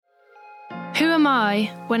am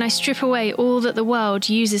I when I strip away all that the world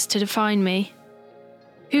uses to define me?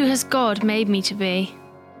 Who has God made me to be?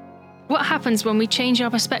 What happens when we change our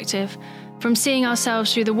perspective from seeing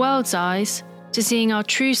ourselves through the world's eyes to seeing our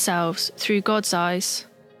true selves through God's eyes?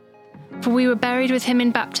 For we were buried with him in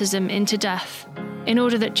baptism into death, in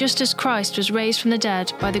order that just as Christ was raised from the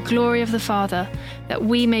dead by the glory of the Father, that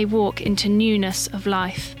we may walk into newness of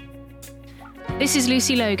life. This is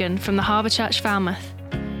Lucy Logan from the Harbour Church, Falmouth.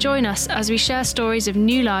 Join us as we share stories of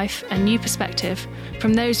new life and new perspective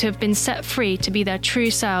from those who have been set free to be their true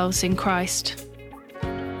selves in Christ.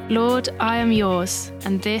 Lord, I am yours,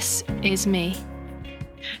 and this is me.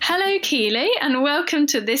 Hello, Keleigh, and welcome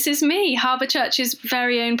to This Is Me, Harbour Church's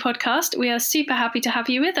very own podcast. We are super happy to have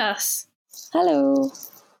you with us. Hello.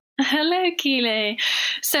 Hello, Keleigh.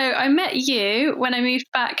 So I met you when I moved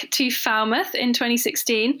back to Falmouth in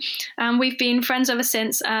 2016, and we've been friends ever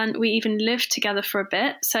since, and we even lived together for a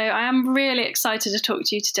bit. So I am really excited to talk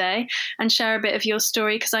to you today and share a bit of your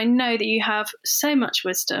story, because I know that you have so much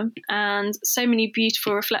wisdom and so many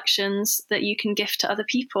beautiful reflections that you can gift to other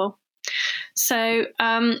people. So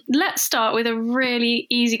let's start with a really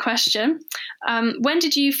easy question. When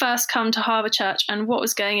did you first come to Harbour Church, and what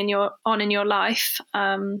was going on in your life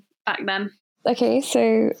back then? Okay,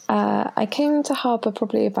 so I came to Harbour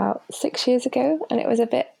probably about 6 years ago, and it was a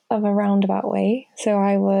bit of a roundabout way. So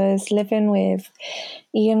I was living with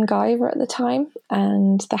Ian Guyver at the time,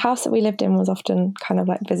 and the house that we lived in was often kind of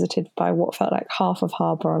like visited by what felt like half of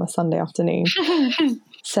Harbour on a Sunday afternoon.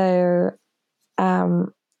 So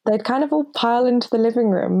they'd kind of all pile into the living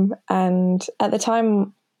room, and at the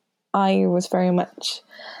time I was very much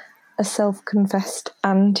a self-confessed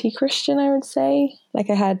anti-Christian, I would say. Like,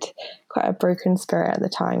 I had quite a broken spirit at the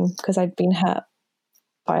time because I'd been hurt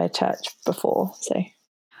by a church before. So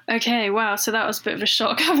okay, wow, so that was a bit of a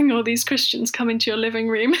shock, having all these Christians come into your living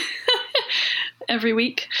room every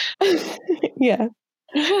week. Yeah.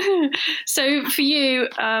 So for you,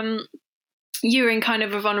 you were in kind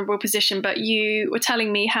of a vulnerable position, but you were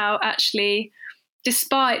telling me how actually,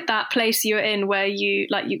 despite that place you were in where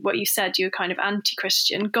what you said, you were kind of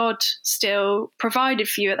anti-Christian, God still provided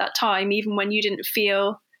for you at that time, even when you didn't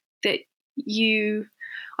feel that you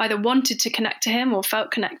either wanted to connect to him or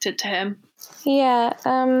felt connected to him. Yeah,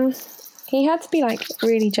 he had to be like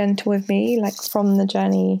really gentle with me, like from the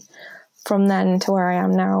journey from then to where I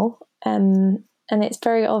am now. And it's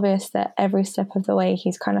very obvious that every step of the way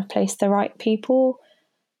he's kind of placed the right people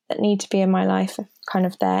that need to be in my life kind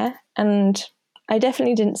of there. And I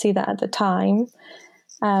definitely didn't see that at the time.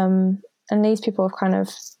 And these people have kind of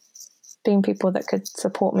been people that could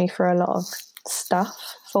support me for a lot of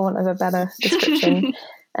stuff, for want of a better description,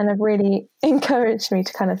 and have really encouraged me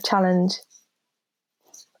to kind of challenge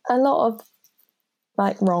a lot of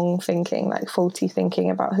like wrong thinking, like faulty thinking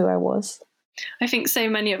about who I was. I think so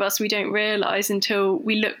many of us, we don't realise until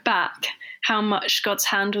we look back how much God's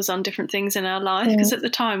hand was on different things in our life, because at the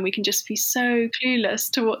time we can just be so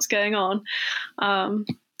clueless to what's going on.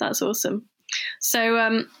 That's awesome.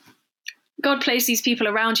 So God placed these people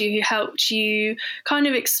around you who helped you kind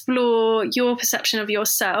of explore your perception of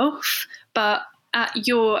yourself, but at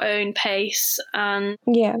your own pace. And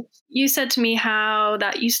yeah, you said to me how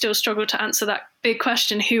that you still struggle to answer that big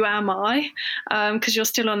question, who am I? Because you're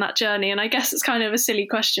still on that journey. And I guess it's kind of a silly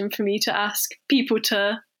question for me to ask people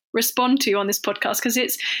to respond to on this podcast, because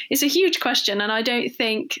it's a huge question, and I don't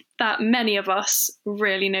think that many of us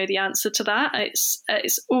really know the answer to that.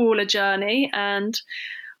 It's all a journey, and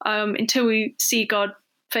until we see God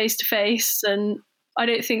face to face, and I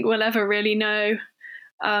don't think we'll ever really know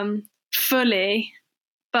fully,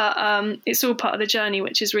 but it's all part of the journey,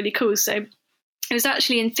 which is really cool. So it was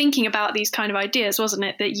actually in thinking about these kind of ideas, wasn't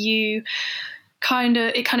it, that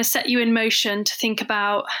it kind of set you in motion to think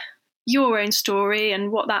about your own story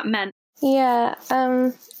and what that meant? Yeah,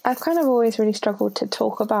 I've kind of always really struggled to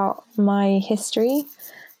talk about my history,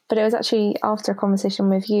 but it was actually after a conversation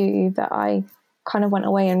with you that I kind of went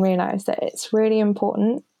away and realised that it's really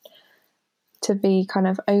important to be kind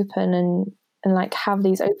of open and like have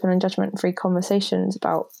these open and judgment-free conversations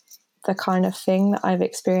about the kind of thing that I've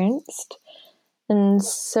experienced. And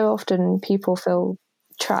so often people feel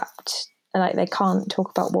trapped and like they can't talk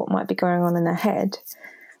about what might be going on in their head.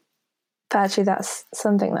 But actually that's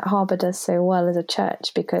something that Harbour does so well as a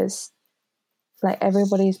church, because like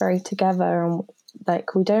everybody's very together and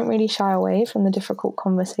like we don't really shy away from the difficult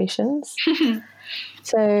conversations.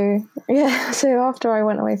 So after I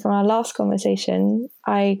went away from our last conversation,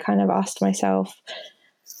 I kind of asked myself,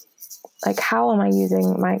 like, how am I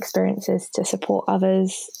using my experiences to support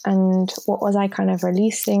others, and what was I kind of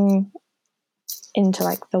releasing into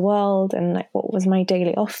like the world, and like what was my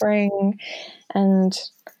daily offering, and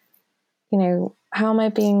how am I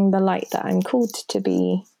being the light that I'm called to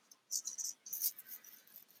be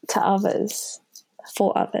to others,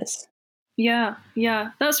 for others. Yeah,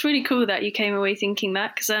 that's really cool that you came away thinking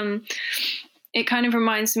that, because it kind of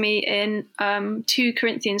reminds me in 2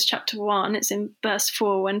 Corinthians chapter 1, it's in verse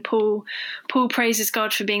 4, when Paul praises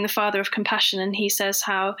God for being the Father of compassion, and he says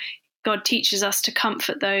how God teaches us to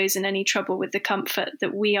comfort those in any trouble with the comfort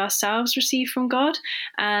that we ourselves receive from God.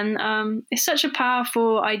 And it's such a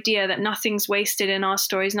powerful idea that nothing's wasted in our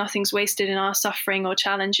stories, nothing's wasted in our suffering or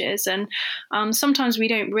challenges. And sometimes we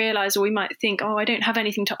don't realize, or we might think, oh, I don't have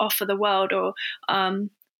anything to offer the world, or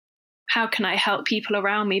how can I help people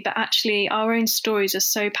around me? But actually, our own stories are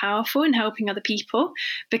so powerful in helping other people,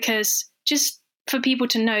 because just for people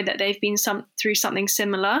to know that they've been through something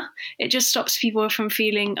similar, it just stops people from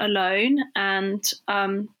feeling alone, and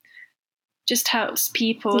just helps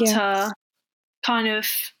people to kind of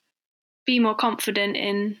be more confident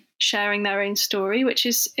in sharing their own story, which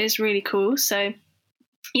is really cool. So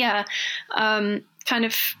yeah, kind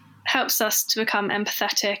of helps us to become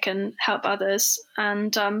empathetic and help others,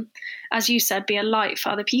 and as you said, be a light for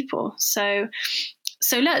other people. So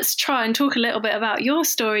let's try and talk a little bit about your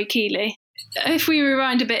story, Keleigh. If we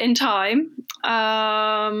rewind a bit in time,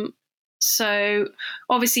 so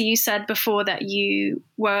obviously you said before that you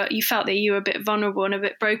felt that you were a bit vulnerable and a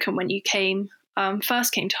bit broken when you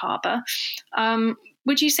first came to Harbour.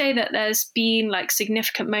 Would you say that there's been like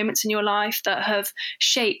significant moments in your life that have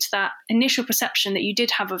shaped that initial perception that you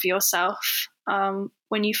did have of yourself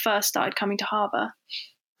when you first started coming to Harbour?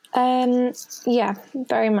 Yeah,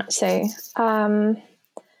 very much so.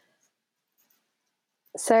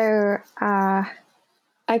 I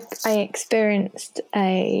experienced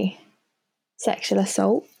a sexual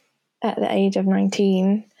assault at the age of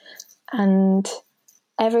 19, and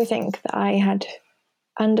everything that I had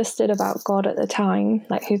understood about God at the time,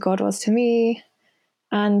 like who God was to me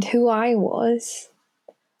and who I was,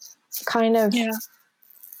 kind of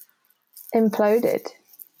imploded.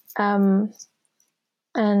 And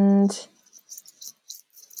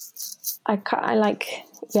I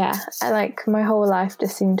like my whole life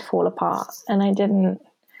just seemed to fall apart, and I didn't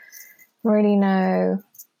really know,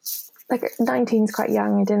 like 19 is quite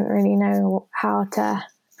young, I didn't really know how to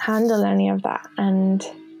handle any of that. And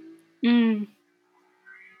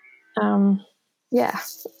yeah.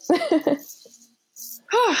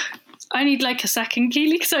 I need like a second,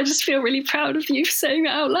 Keleigh, because I just feel really proud of you for saying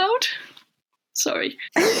that out loud. Sorry.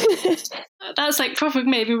 That's like proper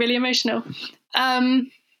made me really emotional.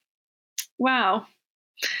 Wow.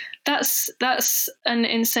 That's an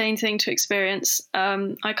insane thing to experience.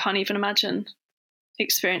 I can't even imagine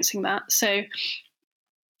experiencing that. So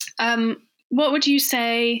what would you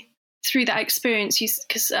say through that experience?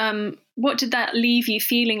 Because what did that leave you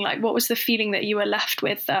feeling like? What was the feeling that you were left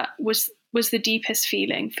with that was the deepest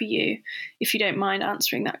feeling for you, if you don't mind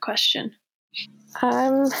answering that question?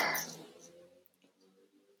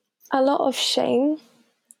 A lot of shame.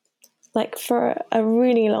 Like for a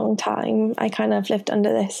really long time, I kind of lived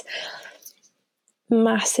under this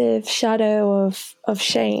massive shadow of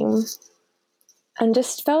shame, and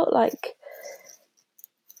just felt like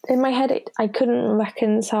in my head I couldn't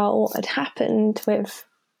reconcile what had happened with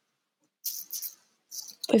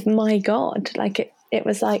my God. Like it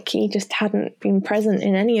was like he just hadn't been present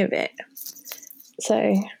in any of it. So,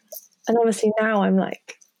 and obviously now I'm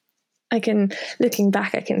like, looking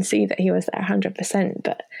back, I can see that he was there 100%,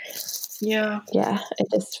 but yeah, it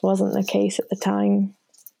just wasn't the case at the time.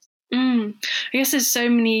 I guess it's so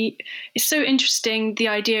interesting, the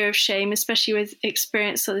idea of shame, especially with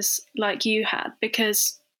experiences like you had,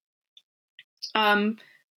 because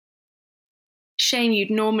shame,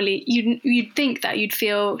 you'd think that you'd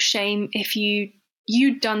feel shame if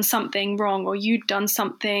you'd done something wrong, or you'd done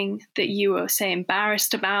something that you were, say,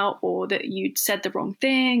 embarrassed about, or that you'd said the wrong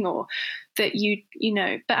thing, or that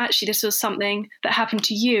but actually this was something that happened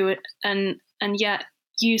to you, and yet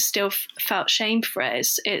you still felt shame for it.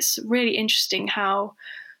 It's really interesting how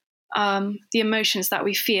the emotions that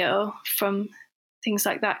we feel from things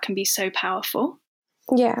like that can be so powerful.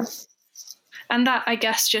 Yeah. And that, I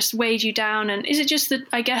guess, just weighed you down. And is it just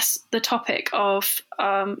the topic of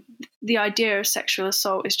the idea of sexual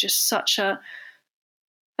assault is just such I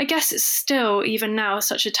guess it's still, even now,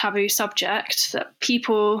 such a taboo subject that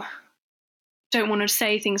people don't want to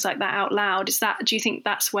say things like that out loud. Do you think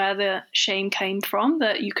that's where the shame came from,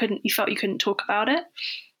 that you felt you couldn't talk about it?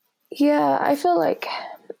 Yeah, I feel like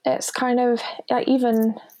it's kind of,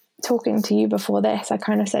 even talking to you before this, I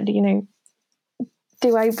kind of said,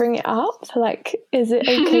 do I bring it up? Like, is it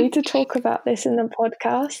okay to talk about this in the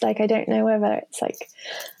podcast? Like, I don't know whether it's like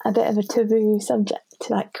a bit of a taboo subject.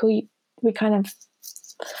 Like, we kind of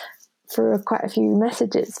threw quite a few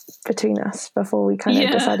messages between us before we kind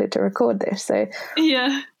of decided to record this. So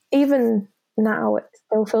even now it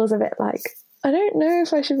still feels a bit like, I don't know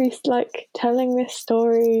if I should be like telling this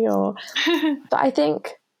story or, but I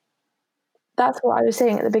think that's what I was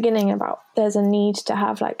saying at the beginning about there's a need to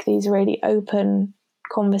have like these really open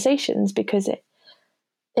conversations, because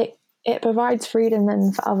it provides freedom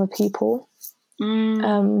then for other people,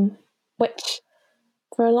 which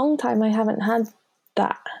for a long time I haven't had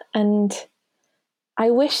that, and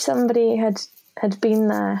I wish somebody had been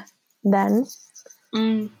there then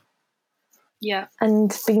and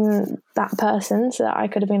been that person, so that I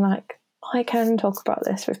could have been like, I can talk about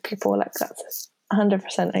this with people, like that's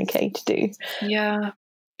 100% okay to do.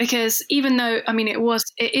 Because even though, I mean,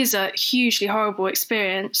 it is a hugely horrible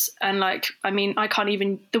experience, and like, I mean, I can't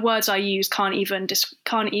even, the words I use can't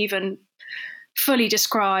even fully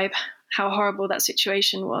describe how horrible that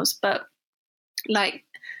situation was. But like,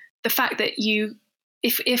 the fact that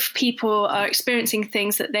if people are experiencing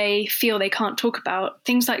things that they feel they can't talk about,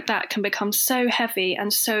 things like that can become so heavy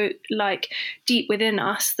and so like deep within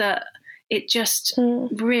us that it just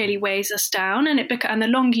really weighs us down. And and the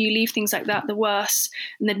longer you leave things like that, the worse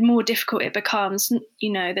and the more difficult it becomes.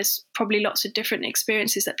 You know, there's probably lots of different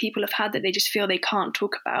experiences that people have had that they just feel they can't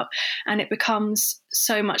talk about, and it becomes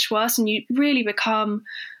so much worse, and you really become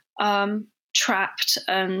trapped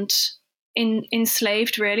and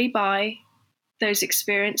enslaved really by those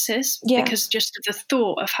experiences, because just the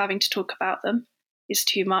thought of having to talk about them is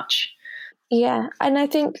too much. Yeah, and I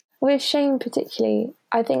think with shame particularly,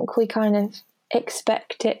 I think we kind of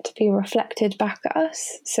expect it to be reflected back at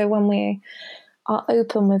us. So when we are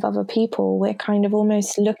open with other people, we're kind of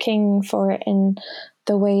almost looking for it in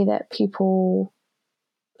the way that people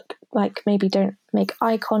like maybe don't make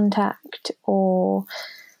eye contact or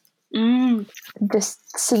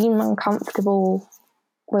just seem uncomfortable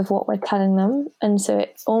with what we're telling them. And so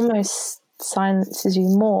it almost silences you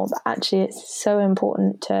more, but actually it's so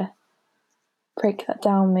important to break that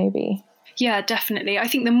down maybe. Yeah, definitely. I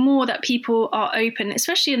think the more that people are open,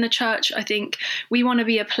 especially in the church, I think we want to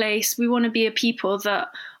be a people that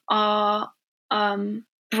are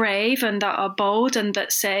brave and that are bold and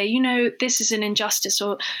that say, you know, this is an injustice,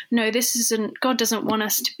 or no, this isn't, God doesn't want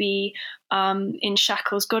us to be in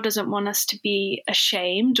shackles. God doesn't want us to be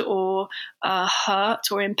ashamed or hurt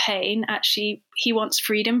or in pain. Actually, he wants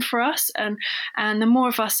freedom for us. And the more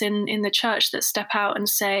of us in the church that step out and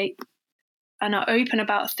say, and are open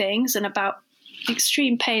about things and about the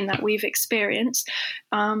extreme pain that we've experienced,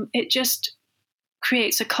 it just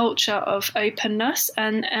creates a culture of openness.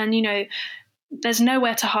 And you know, there's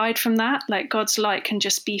nowhere to hide from that. Like, God's light can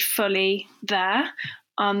just be fully there.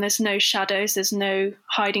 There's no shadows. There's no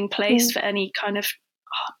hiding place for any kind of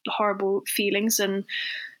horrible feelings and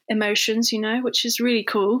emotions, you know, which is really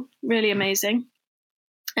cool, really amazing.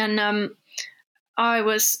 And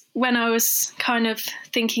when I was kind of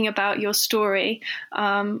thinking about your story,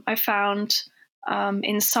 I found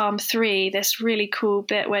in Psalm 3 this really cool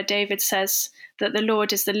bit where David says that the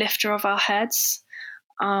Lord is the lifter of our heads.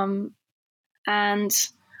 And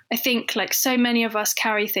I think like so many of us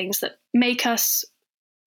carry things that make us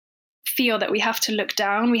feel that we have to look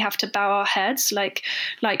down, we have to bow our heads, like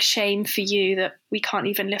shame for you that we can't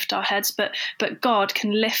even lift our heads, but God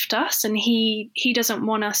can lift us, and he doesn't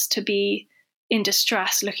want us to be in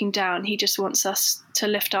distress looking down. He just wants us to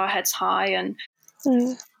lift our heads high. And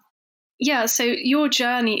so your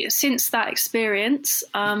journey since that experience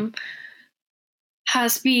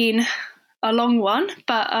has been a long one,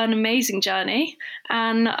 but an amazing journey.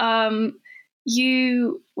 And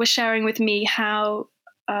you were sharing with me how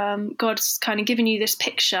God's kind of given you this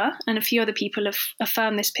picture, and a few other people have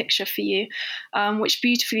affirmed this picture for you, which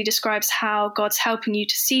beautifully describes how God's helping you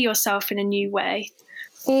to see yourself in a new way.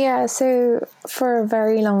 Yeah, so for a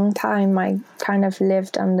very long time, I kind of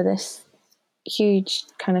lived under this huge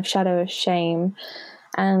kind of shadow of shame.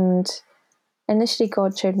 And initially,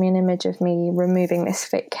 God showed me an image of me removing this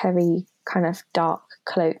thick, heavy, kind of dark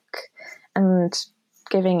cloak and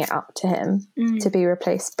giving it up to him to be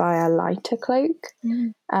replaced by a lighter cloak.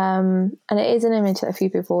 And it is an image that a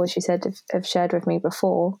few people, as you said, have shared with me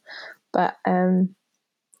before. But I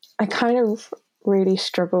kind of really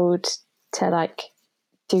struggled to like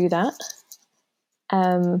do that,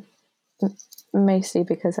 mostly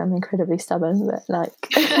because I'm incredibly stubborn, but like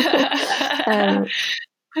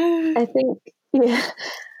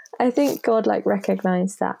I think God like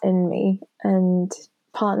recognized that in me, and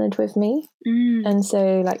partnered with me. And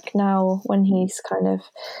so like now when he's kind of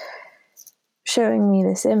showing me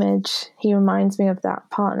this image, he reminds me of that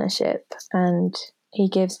partnership, and he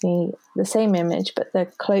gives me the same image, but the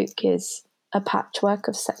cloak is a patchwork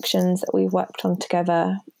of sections that we've worked on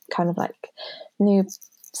together, kind of like new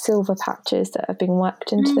silver patches that have been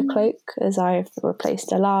worked into the cloak as I've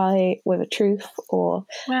replaced a lie with a truth, or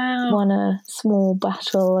won a small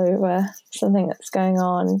battle over something that's going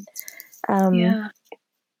on.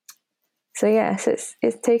 So yes,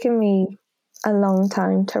 it's taken me a long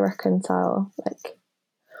time to reconcile like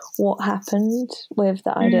what happened with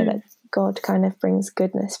the idea that God kind of brings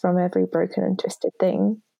goodness from every broken and twisted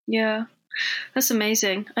thing. Yeah, that's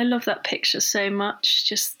amazing. I love that picture so much.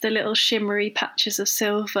 Just the little shimmery patches of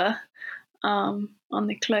silver on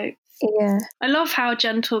the cloak. Yeah. I love how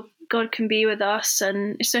gentle God can be with us,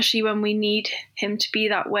 and especially when we need him to be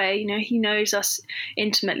that way. You know, he knows us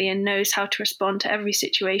intimately and knows how to respond to every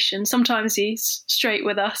situation. Sometimes he's straight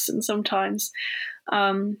with us, and sometimes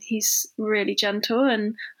he's really gentle.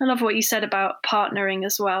 And I love what you said about partnering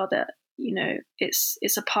as well, that, you know,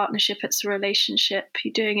 it's a partnership, it's a relationship.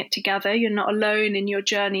 You're doing it together. You're not alone in your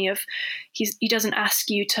journey of, he doesn't ask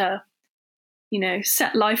you to, you know,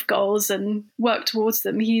 set life goals and work towards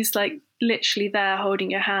them. He's like literally there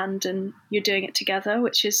holding your hand, and you're doing it together,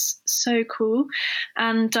 which is so cool.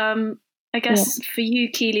 And I guess for you,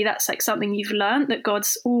 Keleigh, that's like something you've learned, that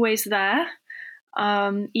God's always there,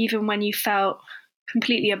 even when you felt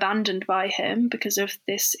completely abandoned by him because of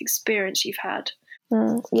this experience you've had.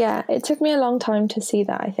 Yeah, it took me a long time to see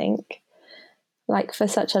that, I think. Like, for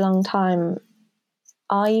such a long time,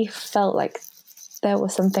 I felt like there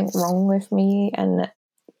was something wrong with me, and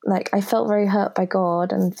like I felt very hurt by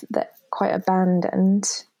God and that quite abandoned,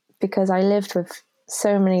 because I lived with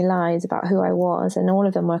so many lies about who I was, and all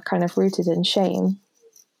of them were kind of rooted in shame.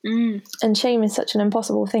 And shame is such an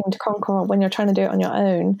impossible thing to conquer when you're trying to do it on your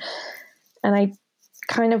own. And I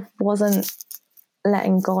kind of wasn't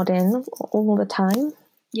letting God in all the time.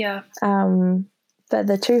 Yeah. But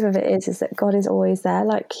the truth of it is that God is always there.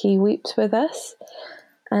 Like, he weeps with us.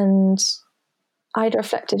 And I'd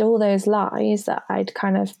reflected all those lies that I'd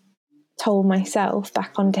kind of told myself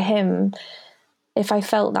back onto him. If I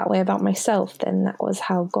felt that way about myself, then that was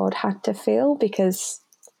how God had to feel, because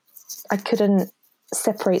I couldn't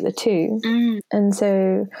separate the two. And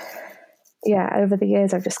so, yeah, over the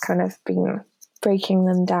years, I've just kind of been breaking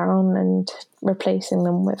them down and replacing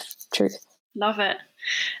them with truth. Love it.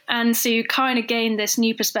 And so you kind of gained this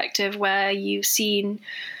new perspective where you've seen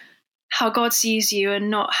how God sees you, and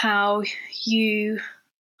not how you,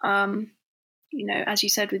 you know, as you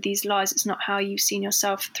said with these lies, it's not how you've seen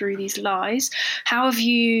yourself through these lies. How have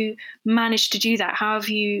you managed to do that? How have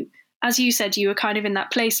you, as you said, you were kind of in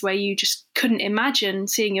that place where you just couldn't imagine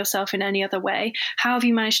seeing yourself in any other way. How have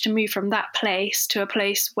you managed to move from that place to a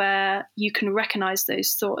place where you can recognize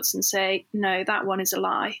those thoughts and say, no, that one is a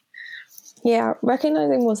lie? Yeah,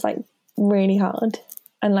 recognizing was like really hard,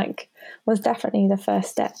 and like was definitely the first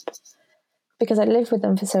step, because I lived with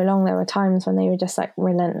them for so long. There were times when they were just like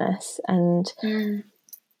relentless, and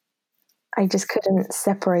I just couldn't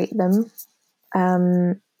separate them.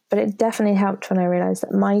 But it definitely helped when I realized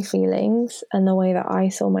that my feelings and the way that I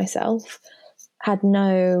saw myself had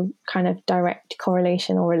no kind of direct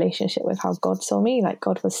correlation or relationship with how God saw me. Like,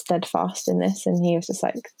 God was steadfast in this, and he was just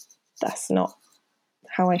like, that's not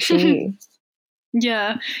how I see you.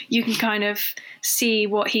 Yeah, you can kind of see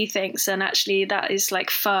what he thinks, and actually that is like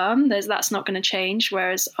firm. That's not going to change,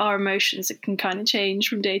 whereas our emotions, it can kind of change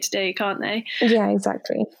from day to day, can't they? Yeah,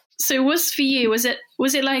 exactly. So was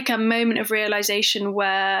it like a moment of realization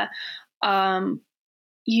where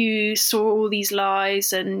you saw all these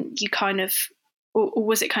lies, and you kind of, or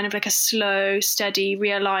was it kind of like a slow, steady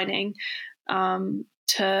realigning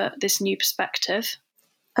to this new perspective?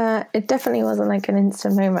 It definitely wasn't like an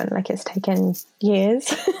instant moment. Like, it's taken years.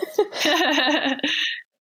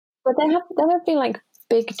 But there have been like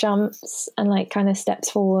big jumps and like kind of steps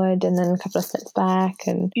forward, and then a couple of steps back.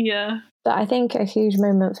 And but I think a huge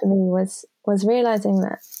moment for me was realizing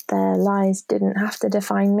that their lies didn't have to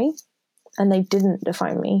define me, and they didn't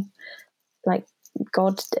define me like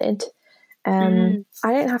God did. I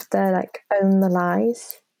don't have to like own the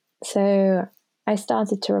lies. So I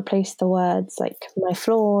started to replace the words like my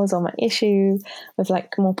flaws or my issue with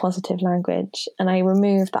like more positive language. And I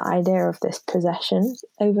removed the idea of this possession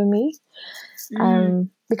over me.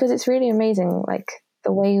 Because it's really amazing, like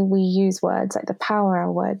the way we use words, like the power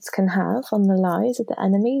our words can have on the lies of the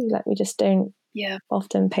enemy. Like, we just don't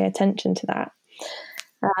often pay attention to that.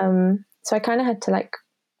 So I kind of had to like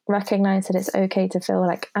recognize that it's okay to feel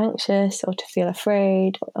like anxious or to feel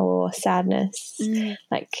afraid or sadness.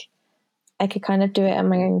 Like I could kind of do it at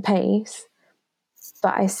my own pace,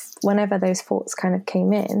 but whenever those thoughts kind of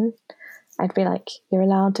came in, I'd be like, you're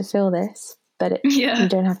allowed to feel this, but you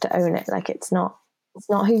don't have to own it. Like it's not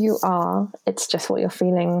who you are, it's just what you're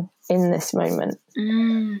feeling in this moment.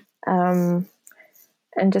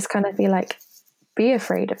 And just kind of be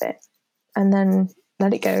afraid of it and then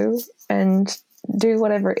let it go and do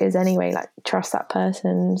whatever it is anyway. Like trust that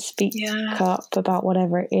person, speak up about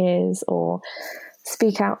whatever it is, or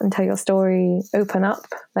speak out and tell your story, open up.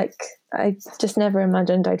 Like I just never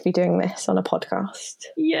imagined I'd be doing this on a podcast.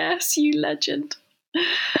 Yes, you legend.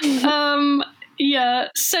 Yeah,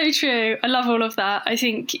 so true. I love all of that. I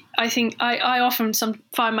think I often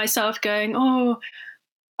find myself going, oh,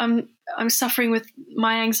 I'm suffering with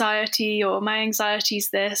my anxiety, or my anxiety's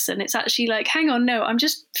this, and it's actually like, hang on, no, I'm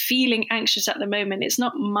just feeling anxious at the moment. It's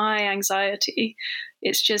not my anxiety.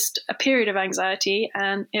 It's just a period of anxiety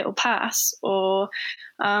and it'll pass. Or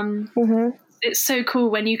it's so cool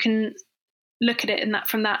when you can look at it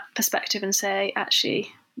from that perspective and say,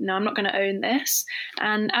 actually, no, I'm not going to own this.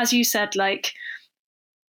 And as you said, like,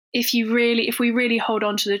 if we really hold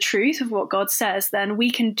on to the truth of what God says, then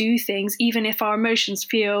we can do things even if our emotions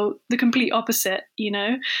feel the complete opposite, you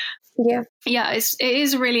know? Yeah. Yeah, it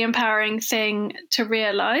is a really empowering thing to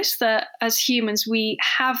realize that as humans, we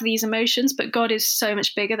have these emotions, but God is so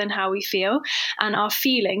much bigger than how we feel. And our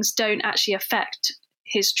feelings don't actually affect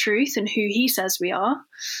his truth and who he says we are.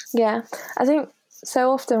 Yeah. I think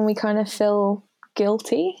so often we kind of feel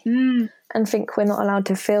guilty and think we're not allowed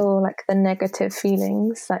to feel like the negative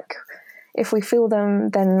feelings. Like if we feel them,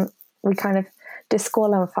 then we kind of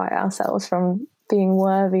disqualify ourselves from being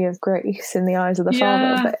worthy of grace in the eyes of the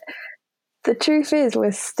Father. But the truth is,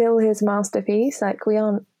 we're still his masterpiece. Like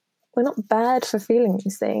we're not bad for feeling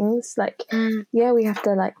these things. Like we have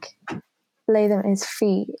to like lay them at his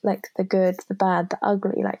feet, like the good, the bad, the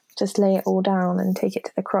ugly, like just lay it all down and take it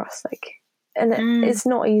to the cross. Like, and it's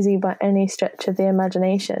not easy by any stretch of the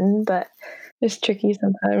imagination, but it's tricky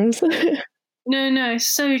sometimes. No,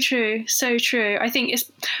 so true. I think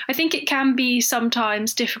it can be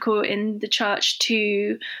sometimes difficult in the church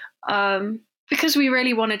to, because we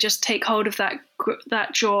really want to just take hold of that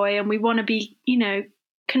joy, and we want to be, you know,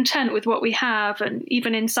 content with what we have, and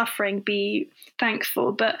even in suffering, be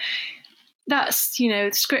thankful. But that's, you know,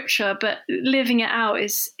 scripture. But living it out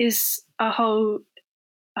is a whole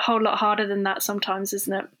lot harder than that sometimes,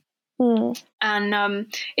 isn't it? And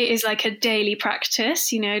it is like a daily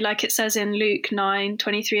practice, you know, like it says in Luke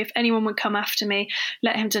 9:23, if anyone would come after me,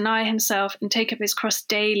 let him deny himself and take up his cross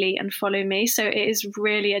daily and follow me. So it is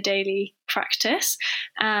really a daily practice.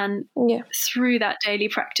 And through that daily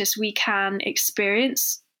practice, we can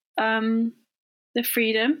experience the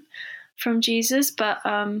freedom from Jesus. But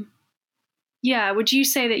would you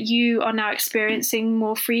say that you are now experiencing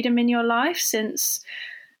more freedom in your life since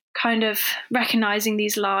kind of recognizing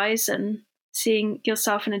these lies and seeing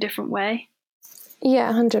yourself in a different way?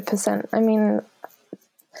 Yeah, 100%. I mean,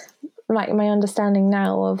 like my understanding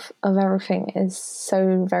now of everything is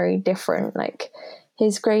so very different. Like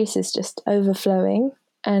his grace is just overflowing.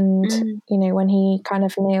 And, you know, when he kind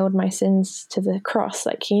of nailed my sins to the cross,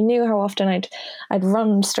 like he knew how often I'd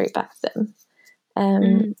run straight back to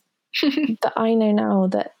them. But I know now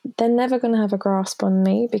that they're never going to have a grasp on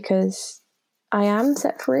me because I am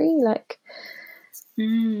set free. Like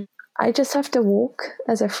I just have to walk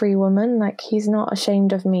as a free woman. Like he's not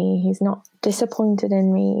ashamed of me. He's not disappointed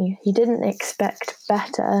in me. He didn't expect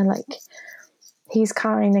better. Like he's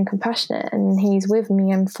kind and compassionate, and he's with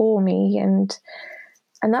me and for me. And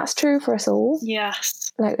that's true for us all.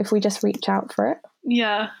 Yes. Like if we just reach out for it.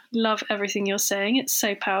 Yeah. Love everything you're saying. It's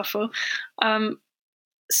so powerful.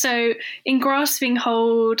 So in grasping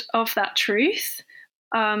hold of that truth,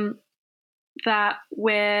 that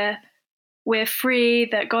we're free,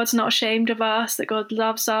 that God's not ashamed of us, that God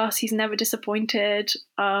loves us, he's never disappointed.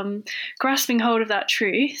 Grasping hold of that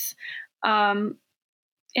truth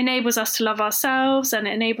enables us to love ourselves, and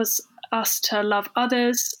it enables us to love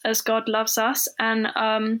others as God loves us. And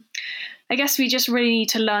I guess we just really need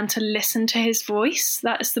to learn to listen to his voice.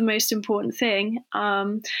 That is the most important thing.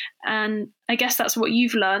 And I guess that's what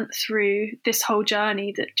you've learned through this whole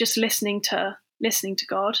journey, that just listening to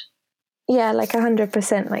God. Yeah, like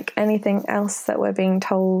 100%. Like anything else that we're being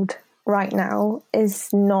told right now is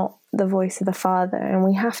not the voice of the Father, and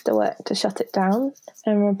we have to work to shut it down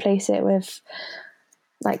and replace it with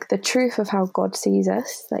like the truth of how God sees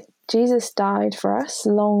us. Like Jesus died for us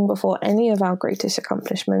long before any of our greatest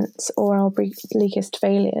accomplishments or our bleakest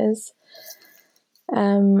failures.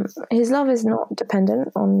 His love is not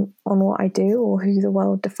dependent on what I do or who the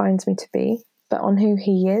world defines me to be, but on who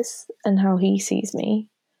he is and how he sees me.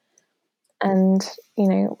 And,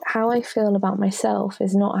 how I feel about myself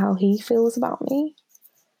is not how he feels about me.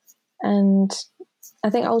 And I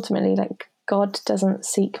think ultimately, God doesn't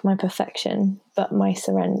seek my perfection, but my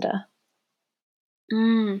surrender.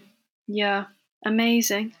 Yeah.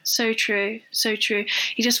 Amazing. So true. So true.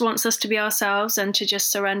 He just wants us to be ourselves and to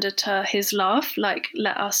just surrender to his love.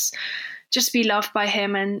 Let us just be loved by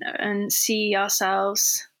him and see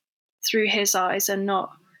ourselves through his eyes and not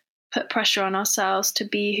put pressure on ourselves to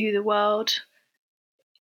be who the world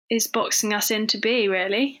is boxing us in to be,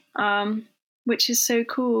 really, which is so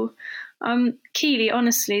cool. Keleigh,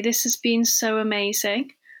 honestly, this has been so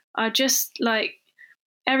amazing. I just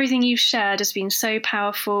everything you've shared has been so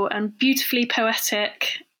powerful and beautifully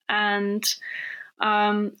poetic. And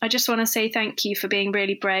I just want to say thank you for being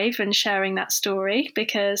really brave and sharing that story,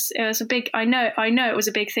 because it was I know it was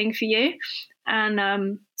a big thing for you.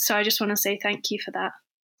 And so I just want to say thank you for that.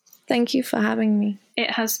 Thank you for having me.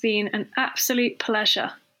 It has been an absolute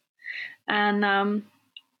pleasure. And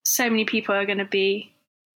so many people are going to be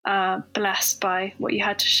blessed by what you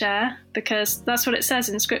had to share, because that's what it says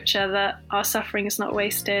in scripture, that our suffering is not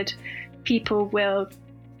wasted. People will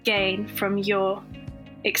gain from your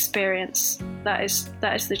experience. That is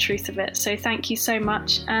the truth of it. So thank you so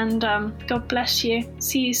much, and God bless you.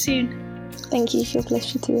 See you soon. Thank you. God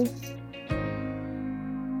bless you too.